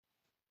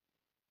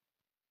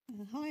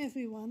Hi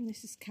everyone,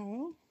 this is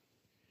Carol.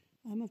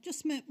 I've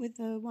just met with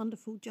the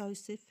wonderful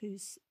Joseph,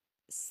 who's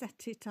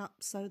set it up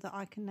so that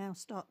I can now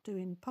start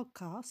doing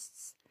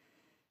podcasts,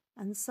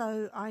 and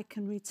so I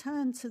can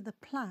return to the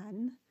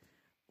plan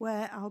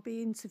where I'll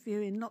be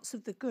interviewing lots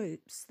of the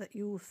groups that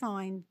you will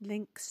find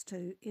links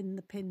to in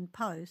the pinned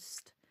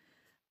post.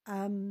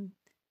 I'll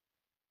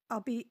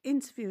be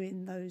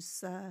interviewing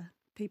those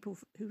people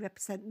who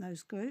represent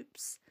those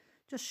groups,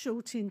 just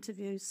short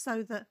interviews,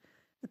 so that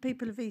the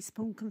people of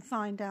Eastbourne can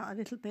find out a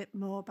little bit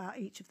more about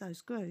each of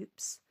those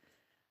groups.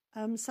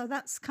 So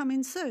that's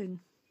coming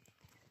soon.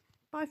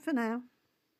 Bye for now.